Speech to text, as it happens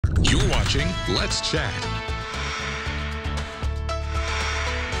watching Let's Chat.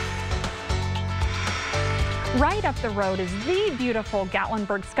 Right up the road is the beautiful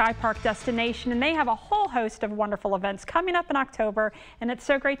Gatlinburg SkyPark destination, and they have a whole host of wonderful events coming up in October. And it's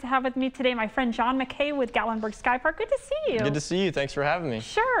so great to have with me today my friend John McKay with Gatlinburg SkyPark. Good to see you. Good to see you. Thanks for having me.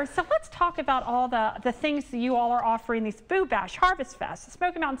 Sure. So let's talk about all the things that you all are offering, these Boo Bash, Harvest Fest, the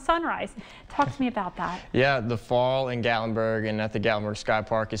Smoky Mountain Sunrise. Talk to me about that. Yeah, the fall in Gatlinburg and at the Gatlinburg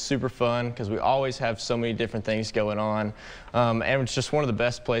SkyPark is super fun because we always have so many different things going on. And it's just one of the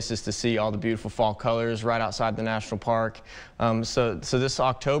best places to see all the beautiful fall colors right outside the national park. So this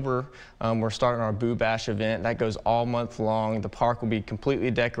October, we're starting our Boo Bash event. That goes all month long. The park will be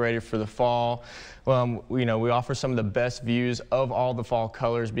completely decorated for the fall. We offer some of the best views of all the fall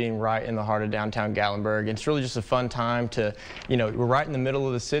colors being right in the heart of downtown Gatlinburg. It's really just a fun time to, we're right in the middle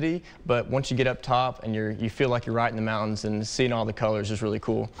of the city, but once you get up top and you feel like you're right in the mountains, and seeing all the colors is really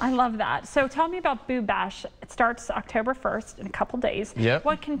cool. I love that. So tell me about Boo Bash. It starts October 1st in a couple days. Yep.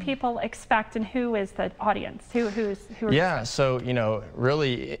 What can people expect, and who is the audience? Who Yeah, so,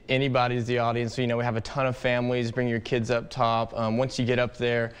 really anybody's the audience. So, we have a ton of families. Bring your kids up top. Once you get up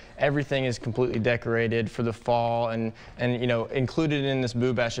there, everything is completely decorated for the fall, and included in this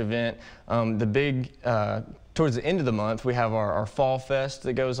Boo Bash event, the big towards the end of the month, we have our Fall Fest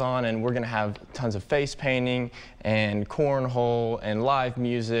that goes on, and we're going to have tons of face painting and cornhole and live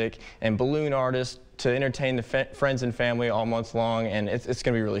music and balloon artists to entertain the friends and family all month long, and it's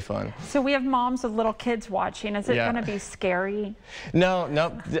going to be really fun. So we have moms with little kids watching. Is it Yeah. going to be scary? No,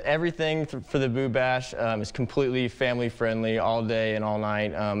 everything for the Boo Bash is completely family friendly all day and all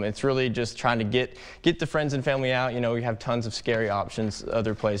night. It's really just trying to get the friends and family out. We have tons of scary options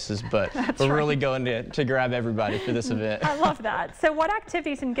other places, but we're really going to grab everybody for this event. I love that. So what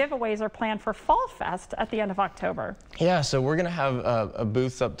activities and giveaways are planned for Fall Fest at the end of October? Yeah, so we're going to have a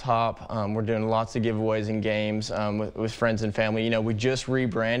booth up top. We're doing lots of giveaways and games with friends and family. We just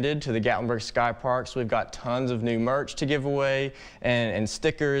rebranded to the Gatlinburg SkyPark, so we've got tons of new merch to give away, and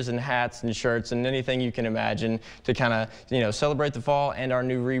stickers and hats and shirts and anything you can imagine to kind of celebrate the fall and our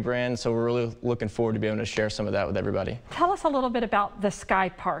new rebrand. So we're really looking forward to being able to share some of that with everybody. Tell us a little bit about the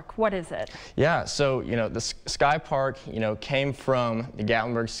SkyPark. What is it? Yeah, so the SkyPark came from the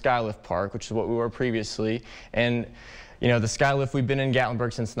Gatlinburg Skylift Park, which is what we were previously, and the Skylift, we've been in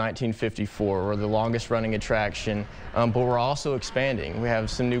Gatlinburg since 1954. We're the longest running attraction, but we're also expanding. We have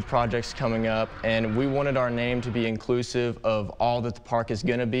some new projects coming up, and we wanted our name to be inclusive of all that the park is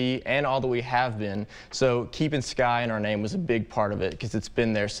going to be and all that we have been. So keeping Sky in our name was a big part of it because it's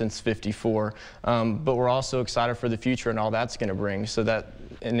been there since '54. But we're also excited for the future and all that's going to bring, so that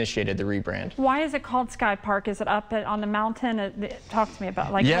initiated the rebrand. Why is it called SkyPark? Is it up on the mountain? Talk to me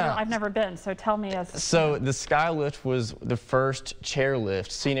about Yeah. I've never been, so tell me. So the Skylift was the first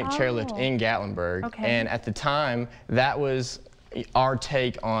chairlift, scenic chairlift in Gatlinburg. Okay. And at the time, that was our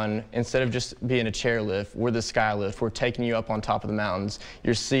take on, instead of just being a chairlift, we're the Skylift. We're taking you up on top of the mountains.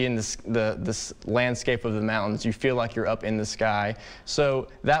 You're seeing this landscape of the mountains. You feel like you're up in the sky. So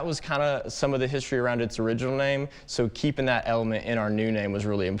that was kind of some of the history around its original name. So keeping that element in our new name was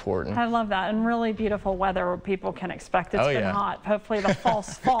really important. I love that, and really beautiful weather where people can expect. It's been hot. Hopefully the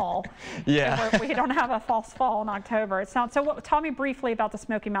false fall. Yeah. We don't have a false fall in October. So tell me briefly about the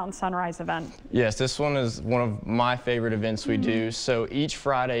Smoky Mountain Sunrise event. Yes, this one is one of my favorite events we do. So each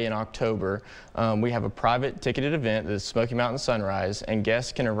Friday in October, we have a private ticketed event, the Smoky Mountain Sunrise, and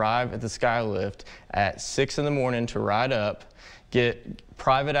guests can arrive at the Skylift at 6 in the morning to ride up, get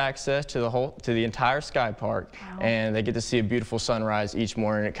private access to the entire Sky Park, and they get to see a beautiful sunrise each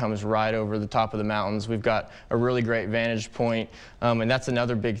morning. It comes right over the top of the mountains. We've got a really great vantage point, and that's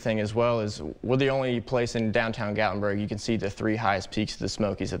another big thing as well, is we're the only place in downtown Gatlinburg you can see the 3 highest peaks of the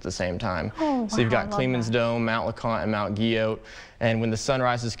Smokies at the same time. So you've got Kleeman's Dome, Mount LeConte, and Mount Guillotte, and when the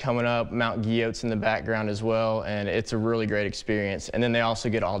sunrise is coming up, Mount Guillotte's in the background as well, and it's a really great experience. And then they also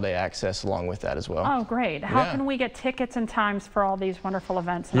get all-day access along with that as well. Oh, great. How can we get tickets and times for all these wonderful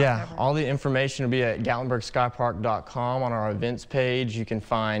events in October? All the information will be at gatlinburgskypark.com on our events page. You can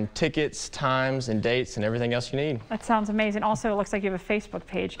find tickets, times, and dates, and everything else you need. That sounds amazing. Also, it looks like you have a Facebook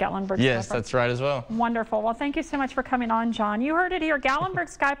page, Gatlinburg Yes, SkyPark. that's right as well. Wonderful. Well, thank you so much for coming on, John. You heard it here,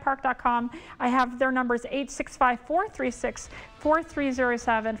 gatlinburgskypark.com. I have their numbers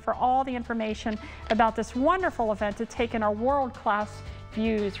 865-436-4307 for all the information about this wonderful event to take in our world-class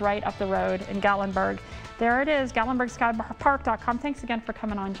views right up the road in Gatlinburg. There it is, gatlinburgskypark.com. Thanks again for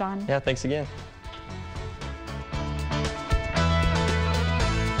coming on, John. Yeah, thanks again.